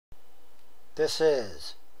This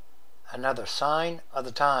is another sign of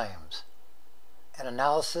the times, an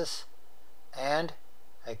analysis, and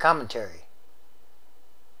a commentary.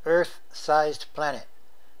 Earth-sized planet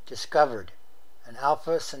discovered in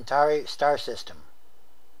Alpha Centauri star system.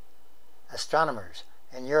 Astronomers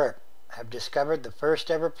in Europe have discovered the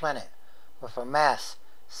first ever planet with a mass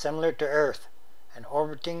similar to Earth and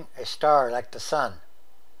orbiting a star like the Sun,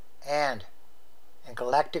 and, in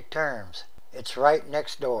galactic terms, it's right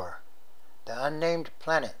next door. The unnamed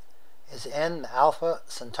planet is in the Alpha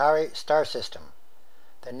Centauri star system,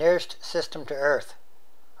 the nearest system to Earth,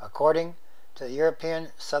 according to the European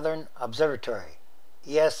Southern Observatory,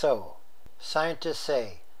 ESO. Scientists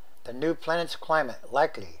say the new planet's climate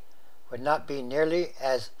likely would not be nearly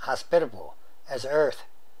as hospitable as Earth.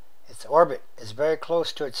 Its orbit is very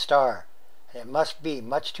close to its star, and it must be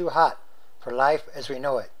much too hot for life as we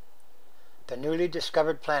know it. The newly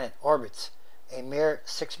discovered planet orbits a mere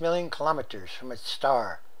 6 million kilometers from its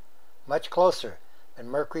star, much closer than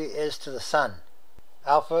Mercury is to the Sun.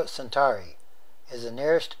 Alpha Centauri is the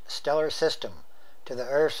nearest stellar system to the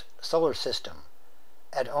Earth's solar system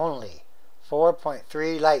at only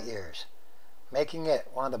 4.3 light-years, making it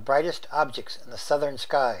one of the brightest objects in the southern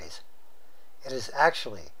skies. It is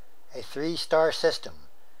actually a 3-star system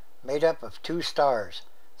made up of 2 stars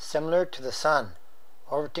similar to the Sun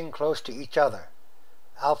orbiting close to each other,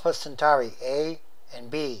 Alpha Centauri A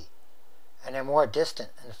and B, and a more distant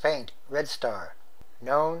and faint red star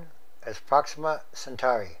known as Proxima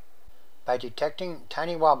Centauri. By detecting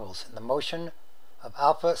tiny wobbles in the motion of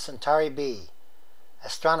Alpha Centauri B,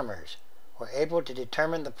 astronomers were able to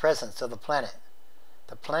determine the presence of the planet.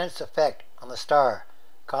 The planet's effect on the star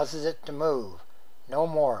causes it to move no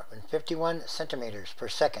more than 51 centimeters per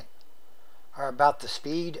second, or about the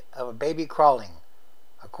speed of a baby crawling,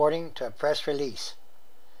 according to a press release.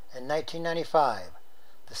 In 1995,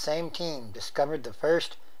 the same team discovered the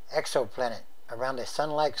first exoplanet around a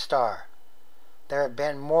sun-like star. There have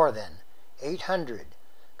been more than 800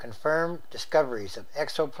 confirmed discoveries of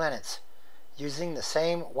exoplanets using the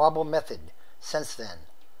same wobble method since then,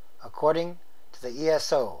 according to the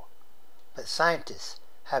ESO, but scientists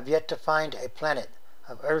have yet to find a planet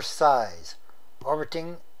of Earth's size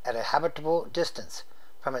orbiting at a habitable distance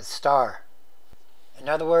from its star. In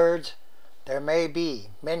other words, there may be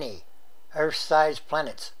many Earth-sized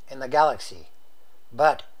planets in the galaxy,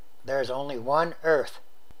 but there is only one Earth.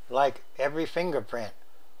 Like every fingerprint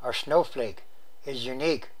or snowflake is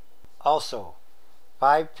unique. Also,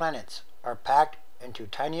 5 planets are packed into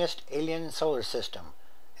tiniest alien solar system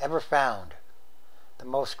ever found. The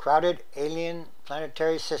most crowded alien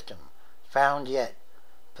planetary system found yet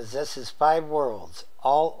possesses 5 worlds,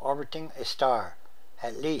 all orbiting a star,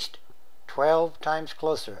 at least 12 times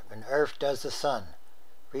closer than Earth does the Sun,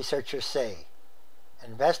 researchers say.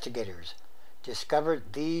 Investigators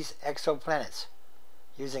discovered these exoplanets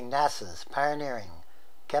using NASA's pioneering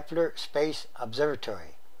Kepler Space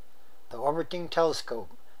Observatory. The orbiting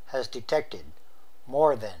telescope has detected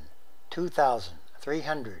more than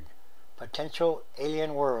 2,300 potential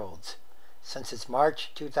alien worlds since its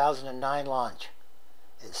March 2009 launch.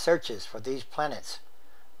 It searches for these planets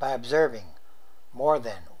by observing more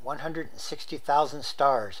than 160,000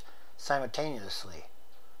 stars simultaneously,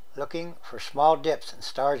 looking for small dips in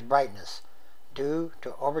stars' brightness due to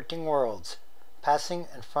orbiting worlds passing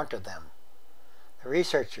in front of them. The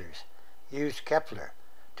researchers used Kepler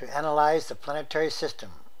to analyze the planetary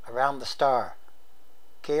system around the star,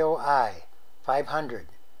 KOI 500,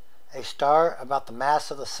 a star about the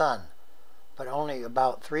mass of the Sun, but only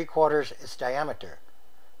about 3/4 its diameter,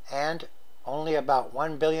 and only about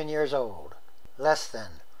 1 billion years old, less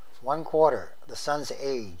than 1/4 the Sun's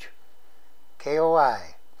age.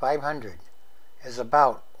 KOI 500 is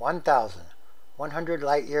about 1,100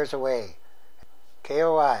 light-years away.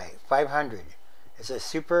 KOI 500 is a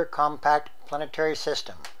super compact planetary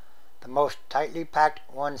system, the most tightly packed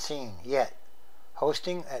one seen yet,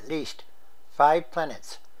 hosting at least 5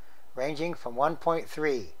 planets ranging from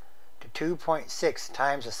 1.3 to 2.6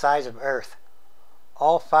 times the size of Earth.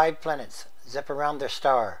 All 5 planets zip around their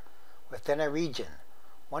star within a region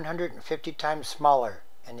 150 times smaller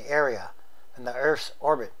in area than the Earth's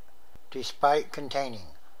orbit, despite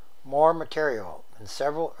containing more material than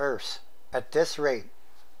several Earths. At this rate,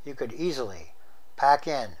 you could easily pack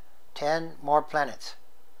in 10 more planets,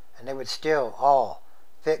 and they would still all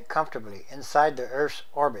fit comfortably inside the Earth's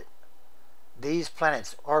orbit. These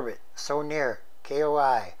planets orbit so near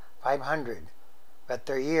KOI 500 that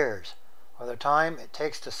their years, or the time it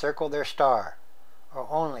takes to circle their star, are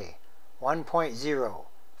only 1.0,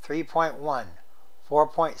 3.1,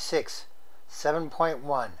 4.6,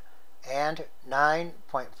 7.1, and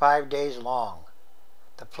 9.5 days long.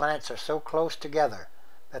 The planets are so close together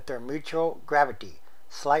that their mutual gravity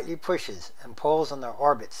slightly pushes and pulls on their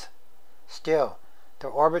orbits. Still, their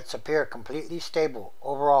orbits appear completely stable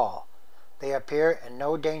overall. They appear in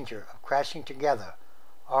no danger of crashing together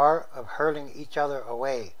or of hurling each other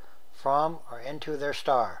away from or into their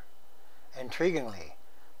star. Intriguingly,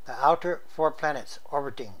 the outer four planets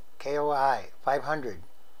orbiting KOI 500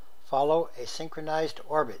 follow a synchronized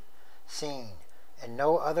orbit seen in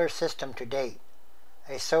no other system to date,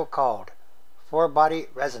 a so-called four-body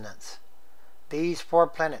resonance. These four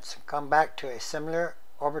planets come back to a similar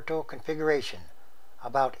orbital configuration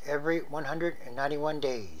about every 191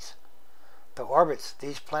 days. The orbits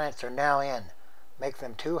these planets are now in make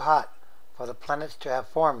them too hot for the planets to have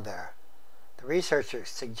formed there. The researchers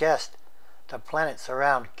suggest the planets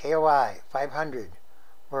around KOI 500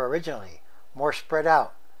 were originally more spread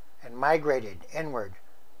out and migrated inward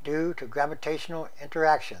due to gravitational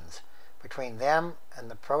interactions between them and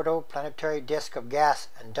the protoplanetary disk of gas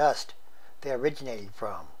and dust they originated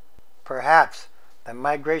from. Perhaps the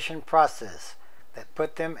migration process that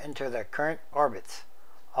put them into their current orbits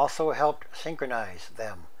also helped synchronize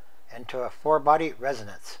them into a four-body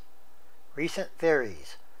resonance. Recent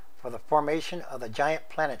theories for the formation of the giant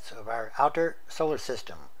planets of our outer solar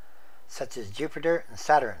system, such as Jupiter and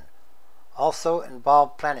Saturn, also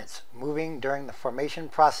involve planets moving during the formation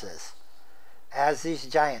process. As these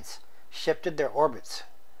giants shifted their orbits,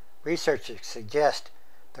 researchers suggest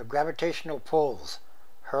the gravitational pulls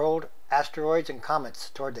hurled asteroids and comets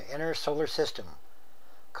toward the inner solar system,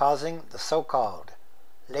 causing the so-called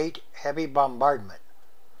late heavy bombardment,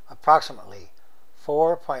 approximately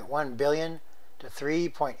 4.1 billion to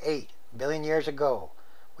 3.8 billion years ago,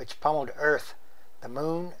 which pummeled Earth, the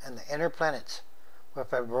Moon, and the inner planets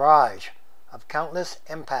with a barrage of countless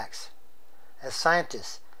impacts. As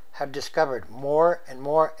scientists have discovered more and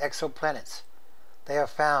more exoplanets, they have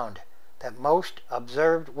found that most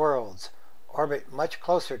observed worlds orbit much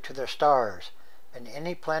closer to their stars than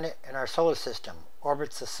any planet in our solar system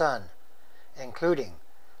orbits the Sun, including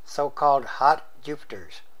so-called hot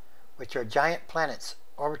Jupiters, which are giant planets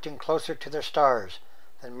orbiting closer to their stars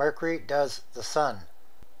than Mercury does the Sun.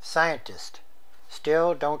 Scientists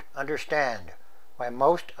still don't understand why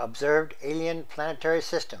most observed alien planetary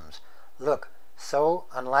systems look so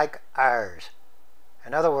unlike ours.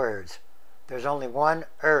 In other words, there's only one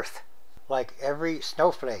Earth. Like every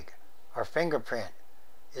snowflake or fingerprint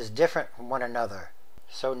is different from one another,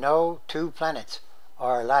 so no two planets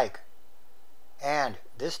are alike. And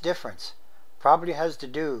this difference probably has to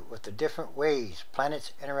do with the different ways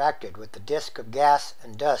planets interacted with the disk of gas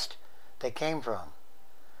and dust they came from.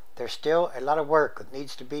 There's still a lot of work that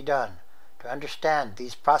needs to be done to understand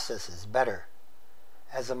these processes better.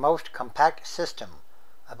 As the most compact system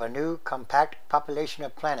of a new compact population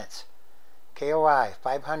of planets, KOI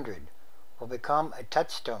 500 will become a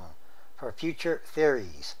touchstone for future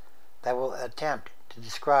theories that will attempt to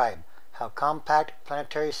describe how compact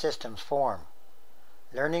planetary systems form.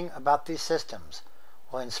 Learning about these systems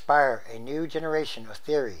will inspire a new generation of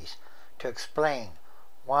theories to explain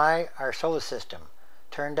why our solar system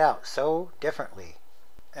turned out so differently.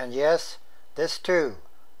 And yes, this too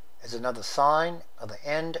is another sign of the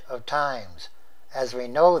end of times as we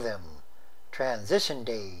know them, transition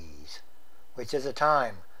days, which is a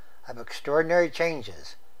time of extraordinary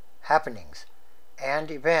changes, happenings,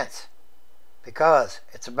 and events, because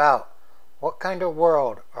it's about what kind of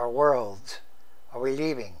world or worlds are we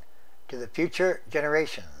leaving to the future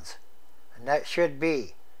generations, and that should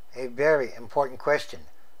be a very important question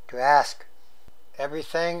to ask.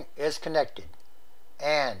 Everything is connected,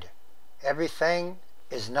 and everything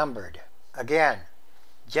is numbered. Again,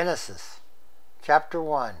 Genesis chapter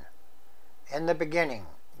 1. In the beginning,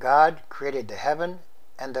 God created the heaven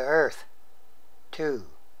and the earth. 2.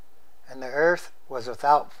 And the earth was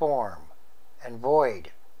without form, and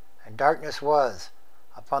void, and darkness was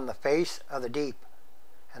upon the face of the deep,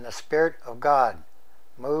 and the Spirit of God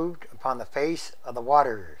moved upon the face of the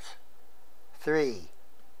waters. 3.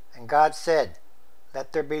 And God said,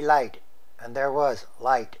 Let there be light, and there was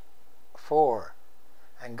light. 4.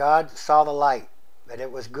 And God saw the light, that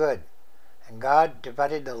it was good, and God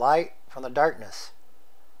divided the light from the darkness.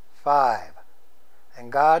 5.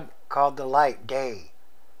 And God called the light day,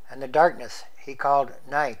 and the darkness he called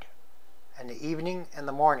night, and the evening and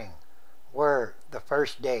the morning were the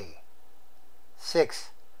first day. 6.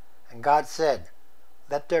 And God said,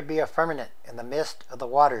 Let there be a firmament in the midst of the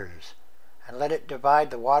waters, and let it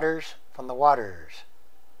divide the waters from the waters.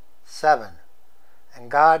 7. And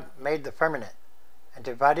God made the firmament, and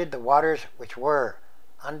divided the waters which were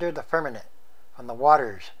under the firmament from the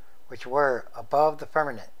waters which were above the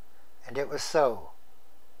firmament, and it was so.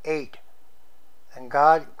 8. And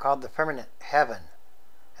God called the firmament heaven,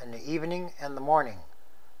 and the evening and the morning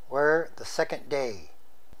were the second day.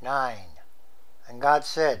 9. And God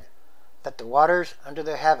said, Let the waters under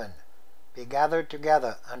the heaven be gathered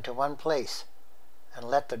together unto one place, and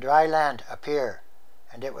let the dry land appear,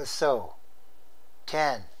 and it was so.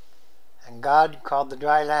 10. And God called the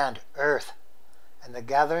dry land earth, and the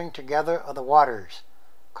gathering together of the waters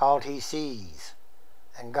called he seas.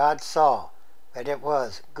 And God saw that it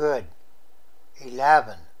was good.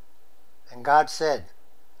 11. And God said,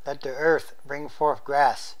 Let the earth bring forth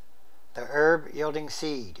grass, the herb yielding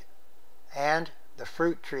seed, and the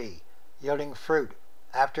fruit tree yielding fruit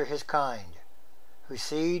after his kind, whose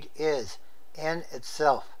seed is in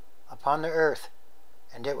itself upon the earth,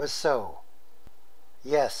 and it was so.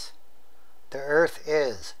 Yes, the earth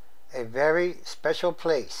is a very special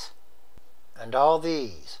place, and all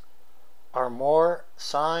these are more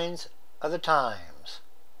signs of the time.